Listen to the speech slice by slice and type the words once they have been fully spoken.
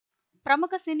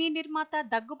ప్రముఖ సినీ నిర్మాత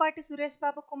దగ్గుబాటి సురేష్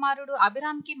బాబు కుమారుడు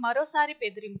అభిరామ్కి మరోసారి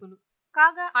బెదిరింపులు.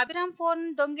 కాగా అభిరామ్ ఫోన్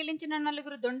దొంగిలించిన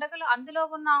నలుగురు దుండగులు అందులో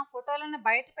ఉన్న ఆ ఫోటోలను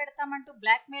బయట పెడతామంటూ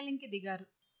బ్లాక్మెయిలింగ్కి దిగారు.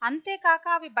 అంతేకాక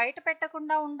అవి బయట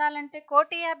పెట్టకుండా ఉండాలంటే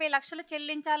 1,50,00,000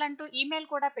 చెల్లించాలంటూ ఈమెయిల్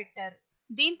కూడా పెట్టారు.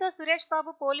 దీంతో సురేష్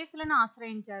బాబు పోలీసులను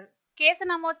ఆశ్రయించారు. కేసు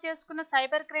నమోదు చేసుకున్న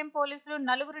సైబర్ క్రైమ్ పోలీసులు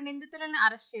నలుగురు నిందితులను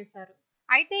అరెస్ట్ చేశారు.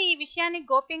 అయితే ఈ విషయాన్ని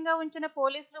గోప్యంగా ఉంచిన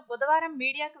పోలీసులు బుధవారం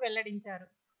మీడియాకు వెల్లడించారు.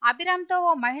 అభిరామ్తో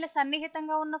ఓ మహిళ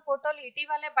సన్నిహితంగా ఉన్న ఫోటోలు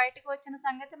ఇటీవలే బయటకు వచ్చిన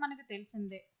సంగతి మనకు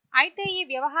తెలిసిందే. అయితే ఈ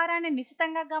వ్యవహారాన్ని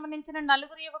నిశితంగా గమనించిన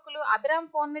నలుగురు యువకులు అభిరామ్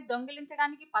ఫోన్ని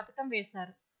దొంగిలించడానికి పథకం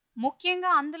వేశారు.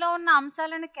 ముఖ్యంగా అందులో ఉన్న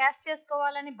అంశాలను క్యాష్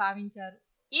చేసుకోవాలని భావించారు.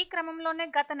 ఈ క్రమంలోనే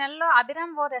గత నెలలో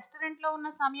అభిరామ్ ఓ రెస్టారెంట్లో ఉన్న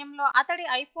సమయంలో అతడి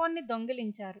ఐఫోన్ని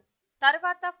దొంగిలించారు.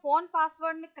 తర్వాత ఫోన్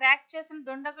పాస్వర్డ్ ని క్రాక్ చేసిన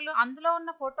దుండగులు అందులో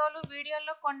ఉన్న ఫోటోలు,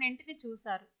 వీడియోల్లో కొన్నింటిని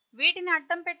చూశారు. వీటిని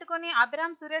అడ్డం పెట్టుకుని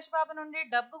అభిరామ్ సురేష్ బాబు నుండి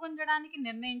డబ్బు గుంజడానికి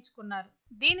నిర్ణయించుకున్నారు.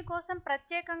 దీనికోసం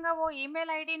ప్రత్యేకంగా ఓ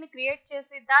ఈమెయిల్ ఐడిని క్రియేట్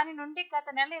చేసి దాని నుండి గత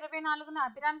నెల 24న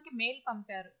అభిరామ్కి మెయిల్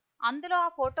పంపారు. అందులో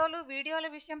ఆ ఫోటోలు, వీడియోల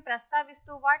విషయం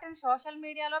ప్రస్తావిస్తూ వాటిని సోషల్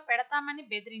మీడియాలో పెడతామని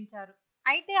బెదిరించారు.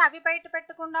 అయితే అవి బయట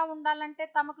పెట్టకుండా ఉండాలంటే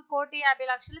తమకు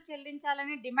 1,50,00,000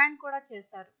 చెల్లించాలని డిమాండ్ కూడా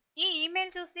చేశారు. ఈ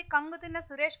ఈమెయిల్ చూసి కంగుతిన్న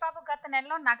సురేష్ బాబు గత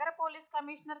నెలలో నగర పోలీస్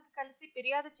కమిషనర్ కి కలిసి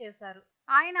ఫిర్యాదు చేశారు.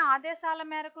 ఆయన ఆదేశాల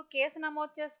మేరకు కేసు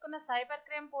నమోదు చేసుకున్న సైబర్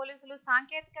క్రైమ్ పోలీసులు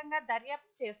సాంకేతికంగా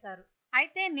దర్యాప్తు చేశారు.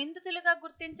 అయితే నిందితులుగా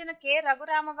గుర్తించిన కె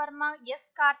రఘురామవర్మ, ఎస్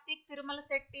కార్తీక్, తిరుమల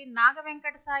శెట్టి, నాగ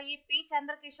వెంకట సాయి, పి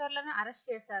చంద్రకిషోర్లను అరెస్ట్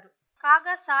చేశారు.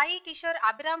 కాగా సాయి కిషోర్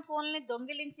అభిరామ్ ఫోన్ని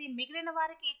దొంగిలించి మిగిలిన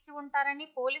వారికి ఇచ్చి ఉంటారని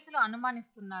పోలీసులు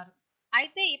అనుమానిస్తున్నారు.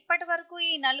 అయితే ఇప్పటి వరకు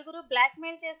ఈ నలుగురు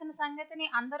బ్లాక్మెయిల్ చేసిన సంగతిని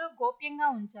అందరూ గోప్యంగా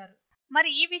ఉంచారు. మరి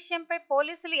ఈ విషయంపై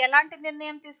పోలీసులు ఎలాంటి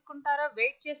నిర్ణయం తీసుకుంటారో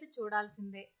వెయిట్ చేసి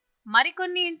చూడాల్సిందే.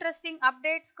 మరికొన్ని ఇంట్రెస్టింగ్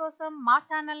అప్డేట్స్ కోసం మా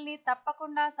ఛానల్ని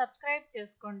తప్పకుండా సబ్స్క్రైబ్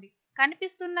చేసుకోండి.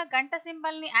 కనిపిస్తున్న గంట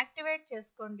సింబల్ని యాక్టివేట్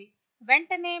చేసుకోండి.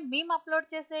 వెంటనే మేము అప్లోడ్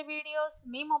చేసే వీడియోస్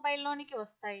మీ మొబైల్లోనికి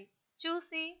వస్తాయి.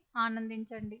 చూసి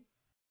ఆనందించండి.